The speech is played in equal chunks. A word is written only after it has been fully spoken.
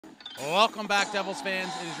Welcome back, Devils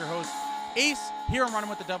fans. It is your host, Ace, here on Running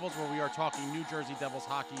with the Devils, where we are talking New Jersey Devils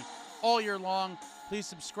hockey all year long. Please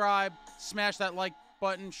subscribe, smash that like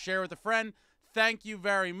button, share with a friend. Thank you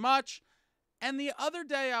very much. And the other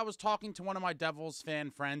day, I was talking to one of my Devils fan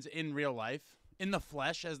friends in real life, in the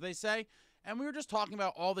flesh, as they say, and we were just talking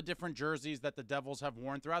about all the different jerseys that the Devils have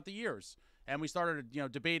worn throughout the years. And we started,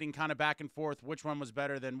 debating kind of back and forth which one was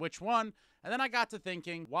better than which one. And then I got to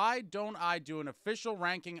thinking, why don't I do an official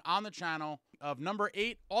ranking on the channel of number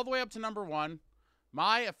 8 all the way up to number 1,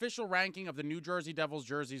 my official ranking of the New Jersey Devils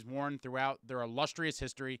jerseys worn throughout their illustrious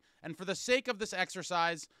history. And for the sake of this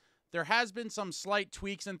exercise, there has been some slight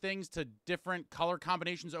tweaks and things to different color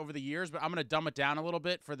combinations over the years, but I'm going to dumb it down a little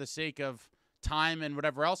bit for the sake of time and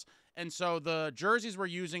whatever else. And so the jerseys we're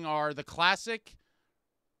using are the classic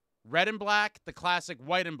red and black, the classic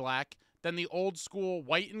white and black, then the old school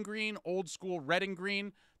white and green, old school red and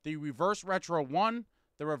green, the reverse retro 1,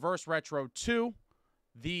 the reverse retro 2,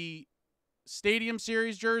 the Stadium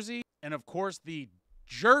Series jersey, and of course the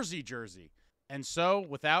jersey. And so,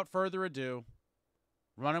 without further ado,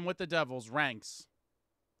 Running with the Devils ranks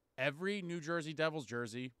every New Jersey Devils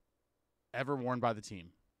jersey ever worn by the team.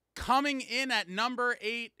 Coming in at number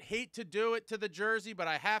 8, hate to do it to the jersey, but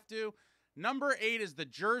I have to. Number 8 is the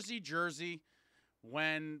jersey.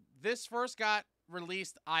 When this first got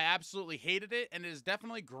released, I absolutely hated it, and it has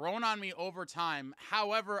definitely grown on me over time.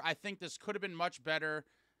 However, I think this could have been much better,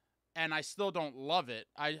 and I still don't love it.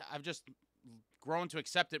 I've just grown to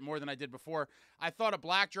accept it more than I did before. I thought a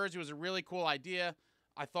black jersey was a really cool idea.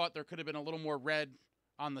 I thought there could have been a little more red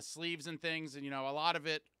on the sleeves and things, and, a lot of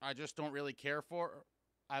it I just don't really care for.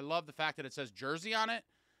 I love the fact that it says jersey on it,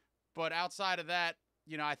 but outside of that,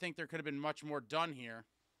 I think there could have been much more done here.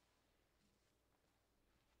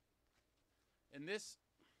 And this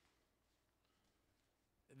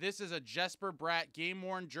is a Jesper Bratt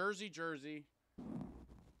game-worn jersey.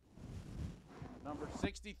 Number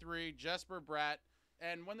 63, Jesper Bratt.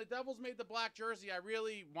 And when the Devils made the black jersey, I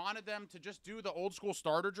really wanted them to just do the old school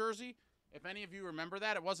starter jersey. If any of you remember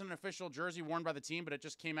that, it wasn't an official jersey worn by the team, but it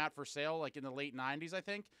just came out for sale like in the late 90s, I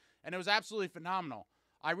think. And it was absolutely phenomenal.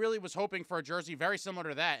 I really was hoping for a jersey very similar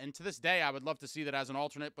to that. And to this day, I would love to see that as an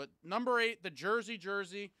alternate. But number 8, the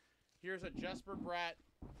jersey. Here's a Jesper Bratt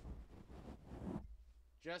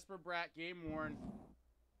game worn.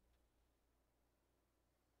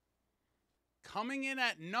 Coming in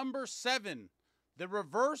at number 7, the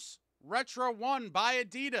reverse retro 1 by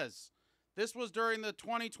Adidas. This was during the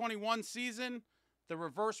 2021 season. The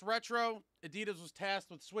reverse retro, Adidas was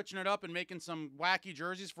tasked with switching it up and making some wacky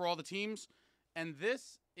jerseys for all the teams. And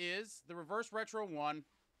this is the reverse retro 1.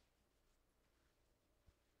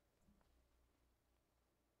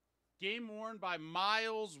 Game worn by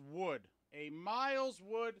Miles Wood. A Miles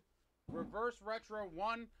Wood reverse retro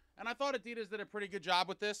 1. And I thought Adidas did a pretty good job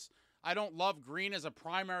with this. I don't love green as a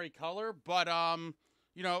primary color, but,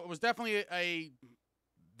 it was definitely a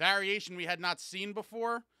variation we had not seen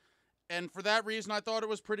before. And for that reason, I thought it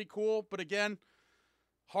was pretty cool. But again,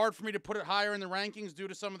 hard for me to put it higher in the rankings due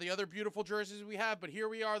to some of the other beautiful jerseys we have. But here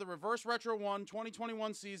we are, the reverse retro 1,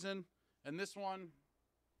 2021 season. And this one,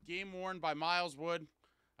 game worn by Miles Wood,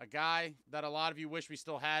 a guy that a lot of you wish we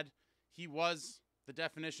still had. He was the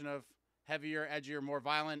definition of heavier, edgier, more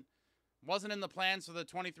violent. Wasn't in the plans for the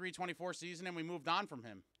 23-24 season, and we moved on from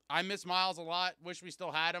him. I miss Miles a lot. Wish we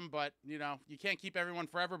still had him, but, you can't keep everyone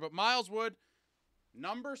forever. But Miles Wood,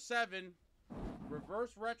 number 7,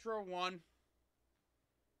 reverse retro 1.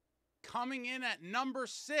 Coming in at number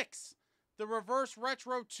 6, the reverse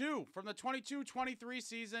retro 2 from the 22-23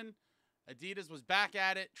 season. Adidas was back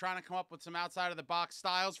at it, trying to come up with some outside-of-the-box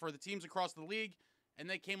styles for the teams across the league, and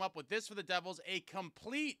they came up with this for the Devils, a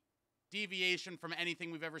complete deviation from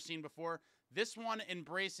anything we've ever seen before. This one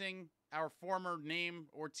embracing our former name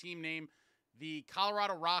or team name, the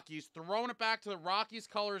Colorado Rockies, throwing it back to the Rockies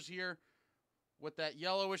colors here with that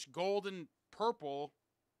yellowish golden purple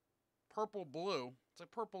blue. It's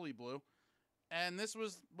like purpley blue. And this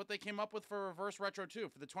was what they came up with for reverse retro 2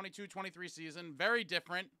 for the 22-23 season. Very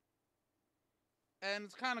different. And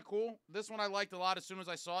it's kind of cool. This one I liked a lot as soon as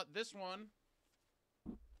I saw it. This one,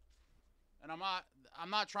 and I'm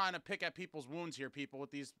not trying to pick at people's wounds here, people,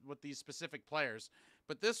 with these specific players.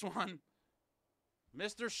 But this one,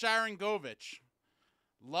 Mr. Sharangovich.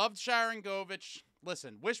 Loved Sharangovich.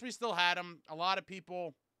 Listen, wish we still had him. A lot of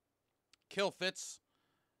people kill fits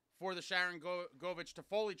for the Sharangovich to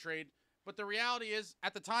Foley trade. But the reality is,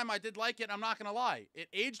 at the time, I did like it. I'm not going to lie. It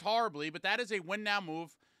aged horribly, but that is a win-now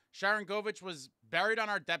move. Sharangovich was buried on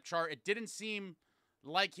our depth chart. It didn't seem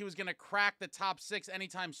like he was going to crack the top 6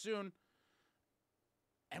 anytime soon.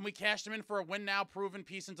 And we cashed him in for a win now proven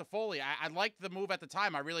piece into Foley. I liked the move at the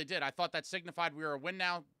time. I really did. I thought that signified we were a win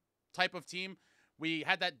now type of team. We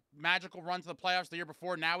had that magical run to the playoffs the year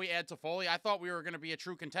before. Now we add to Foley. I thought we were going to be a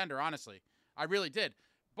true contender, honestly. I really did.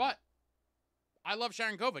 But I love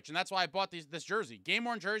Sharangovich, and that's why I bought this jersey.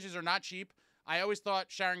 Game-worn jerseys are not cheap. I always thought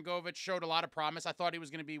Sharangovich showed a lot of promise. I thought he was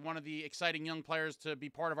going to be one of the exciting young players to be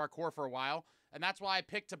part of our core for a while, and that's why I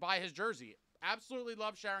picked to buy his jersey. Absolutely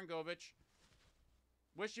love Sharangovich.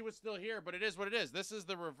 Wish he was still here, but it is what it is. This is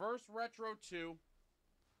the Reverse Retro 2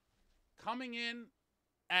 coming in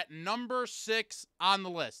at number 6 on the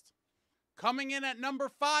list. Coming in at number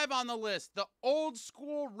 5 on the list, the old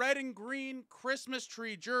school red and green Christmas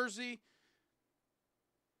tree jersey.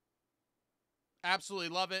 Absolutely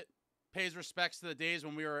love it. Pays respects to the days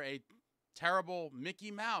when we were a terrible Mickey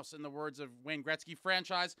Mouse, in the words of Wayne Gretzky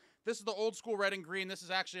franchise. This is the old school red and green. This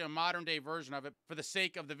is actually a modern day version of it. For the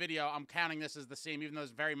sake of the video, I'm counting this as the same, even though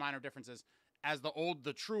there's very minor differences, as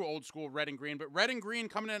the true old school red and green. But red and green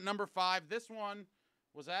coming in at number 5. This one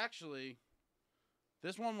was actually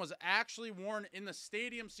worn in the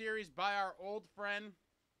Stadium Series by our old friend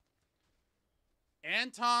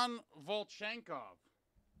Anton Volchenkov.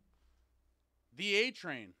 The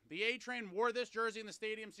A-Train. The A-Train wore this jersey in the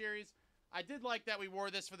Stadium Series. I did like that we wore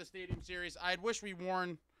this for the Stadium Series. I'd wish we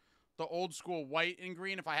worn the old school white and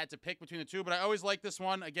green if I had to pick between the two, but I always liked this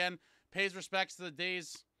one. Again, pays respects to the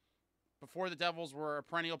days before the Devils were a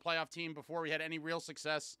perennial playoff team, before we had any real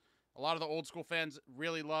success. A lot of the old school fans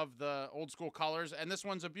really love the old school colors, and this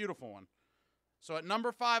one's a beautiful one. So at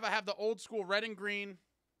number 5, I have the old school red and green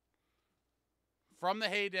from the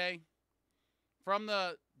heyday, from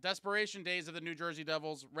the desperation days of the New Jersey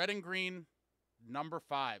Devils. Red and green, number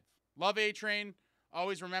 5. Love A-Train.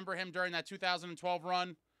 Always remember him during that 2012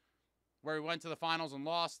 run where we went to the finals and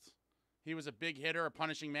lost. He was a big hitter, a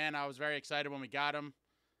punishing man. I was very excited when we got him.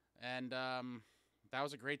 And that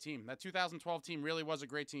was a great team. That 2012 team really was a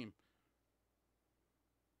great team.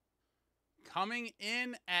 Coming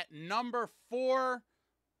in at number 4,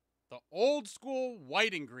 the old school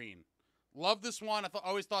white and green. Love this one.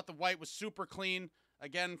 Always thought the white was super clean.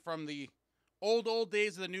 Again, from the old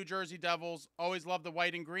days of the New Jersey Devils. Always loved the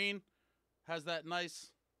white and green. Has that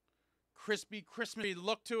nice crispy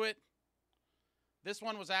look to it. This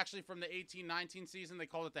one was actually from the 18-19 season. They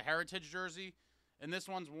called it the Heritage jersey. And this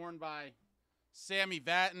one's worn by Sami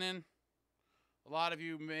Vatanen. A lot of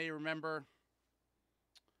you may remember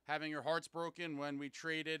having your hearts broken when we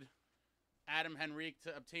traded Adam Henrique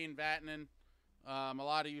to obtain Vatanen. A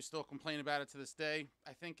lot of you still complain about it to this day.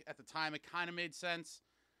 I think at the time it kind of made sense.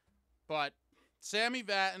 But Sami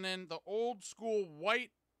Vatanen, the old school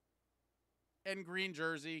white and green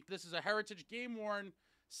jersey. This is a Heritage game-worn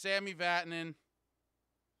Sami Vatanen.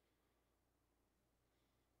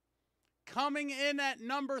 Coming in at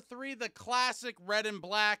number 3, the classic red and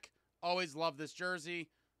black. Always loved this jersey.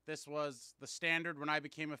 This was the standard when I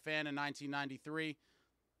became a fan in 1993.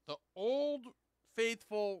 The old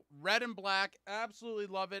faithful red and black. Absolutely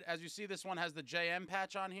love it. As you see, this one has the JM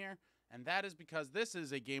patch on here. And that is because this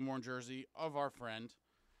is a game-worn jersey of our friend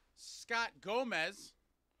Scott Gomez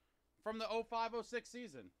from the 05-06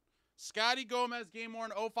 season. Scotty Gomez,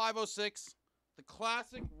 game-worn 05-06. The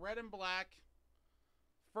classic red and black.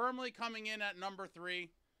 Firmly coming in at number 3.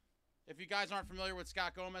 If you guys aren't familiar with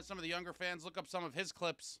Scott Gomez, some of the younger fans, look up some of his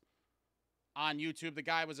clips on YouTube. The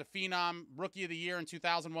guy was a phenom, Rookie of the Year in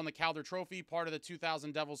 2000, won the Calder Trophy, part of the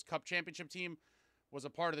 2000 Devils Cup Championship team, was a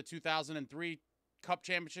part of the 2003 Cup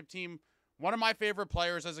Championship team. One of my favorite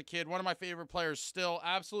players as a kid, one of my favorite players still.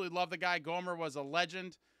 Absolutely love the guy. Gomer was a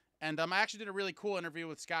legend. And I actually did a really cool interview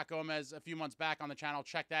with Scott Gomez a few months back on the channel.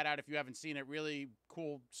 Check that out if you haven't seen it. Really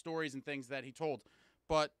cool stories and things that he told.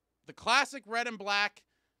 But the classic red and black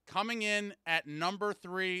coming in at number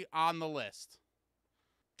 3 on the list.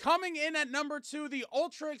 Coming in at number 2, the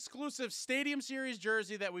ultra-exclusive Stadium Series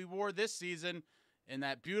jersey that we wore this season in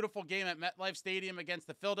that beautiful game at MetLife Stadium against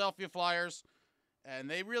the Philadelphia Flyers. And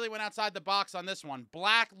they really went outside the box on this one.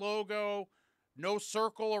 Black logo, no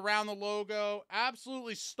circle around the logo.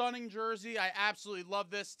 Absolutely stunning jersey. I absolutely love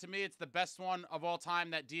this. To me, it's the best one of all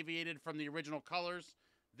time that deviated from the original colors.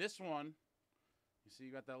 This one, you see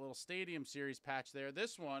you got that little Stadium Series patch there.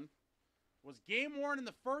 This one was game worn in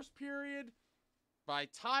the first period by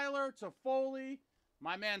Tyler Toffoli.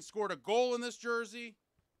 My man scored a goal in this jersey.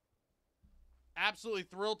 Absolutely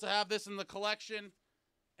thrilled to have this in the collection.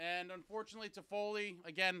 And unfortunately, Toffoli,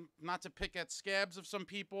 again, not to pick at scabs of some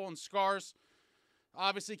people and scars,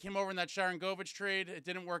 obviously came over in that Sharangovich trade. It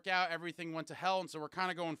didn't work out. Everything went to hell, and so we're kind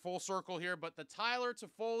of going full circle here. But the Tyler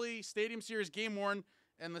Toffoli Stadium Series game worn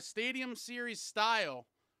and the Stadium Series style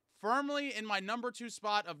firmly in my number 2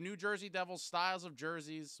 spot of New Jersey Devils styles of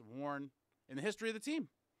jerseys worn in the history of the team.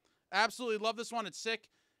 Absolutely love this one. It's sick.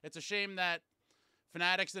 It's a shame that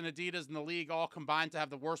Fanatics and Adidas and the league all combined to have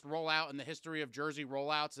the worst rollout in the history of jersey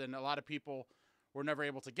rollouts, and a lot of people were never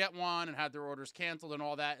able to get one and had their orders canceled and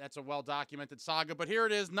all that. That's a well-documented saga. But here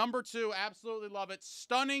it is, number 2. Absolutely love it.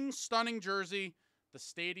 Stunning, stunning jersey. The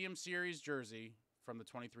Stadium Series jersey from the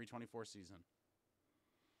 23-24 season.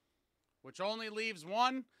 Which only leaves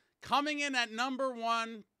one. Coming in at number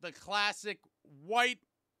 1, the classic white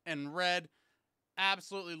and red.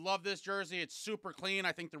 Absolutely love this jersey. It's super clean.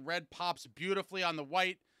 I think the red pops beautifully on the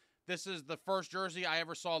white. This is the first jersey I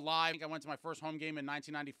ever saw live. I went to my first home game in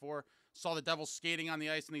 1994. Saw the Devils skating on the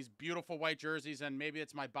ice in these beautiful white jerseys, and maybe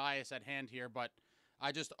it's my bias at hand here, but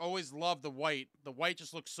I just always love the white. The white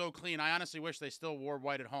just looks so clean. I honestly wish they still wore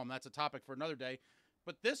white at home. That's a topic for another day.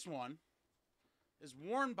 But this one is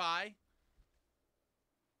worn by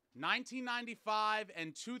 1995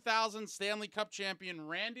 and 2000 Stanley Cup champion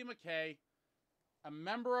Randy McKay, a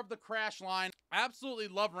member of the Crash Line. Absolutely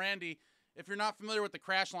love Randy. If you're not familiar with the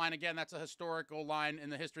Crash Line, again, that's a historical line in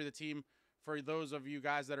the history of the team. For those of you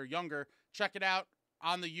guys that are younger, check it out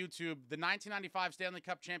on the YouTube. The 1995 Stanley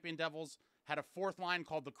Cup champion Devils had a 4th line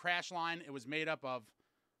called the Crash Line. It was made up of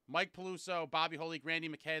Mike Peluso, Bobby Holik, Randy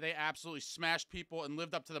McKay. They absolutely smashed people and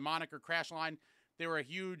lived up to the moniker Crash Line. They were a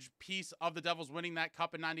huge piece of the Devils winning that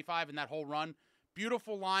cup in 95 and that whole run.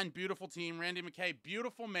 Beautiful line, beautiful team. Randy McKay,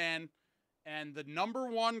 beautiful man. And the number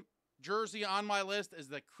 1 jersey on my list is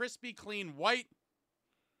the crispy, clean white.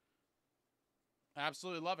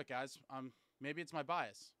 Absolutely love it, guys. Maybe it's my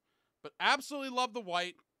bias. But absolutely love the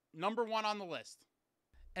white. Number 1 on the list.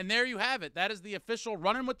 And there you have it. That is the official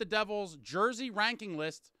Runnin' with the Devils jersey ranking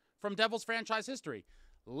list from Devils franchise history.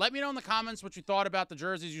 Let me know in the comments what you thought about the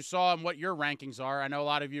jerseys you saw and what your rankings are. I know a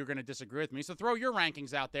lot of you are going to disagree with me, so throw your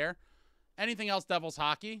rankings out there. Anything else Devils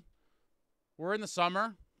hockey? We're in the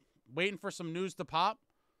summer, waiting for some news to pop.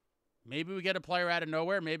 Maybe we get a player out of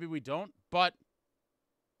nowhere. Maybe we don't, but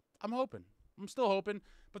I'm hoping. I'm still hoping.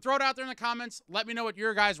 But throw it out there in the comments. Let me know what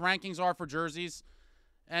your guys' rankings are for jerseys,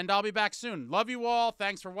 and I'll be back soon. Love you all.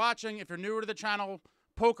 Thanks for watching. If you're newer to the channel,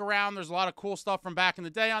 poke around. There's a lot of cool stuff from back in the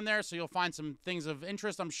day on there, so you'll find some things of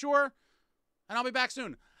interest, I'm sure. And I'll be back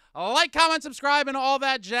soon. Like, comment, subscribe, and all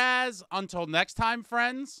that jazz. Until next time,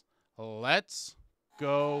 friends, let's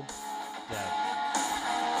go Devils.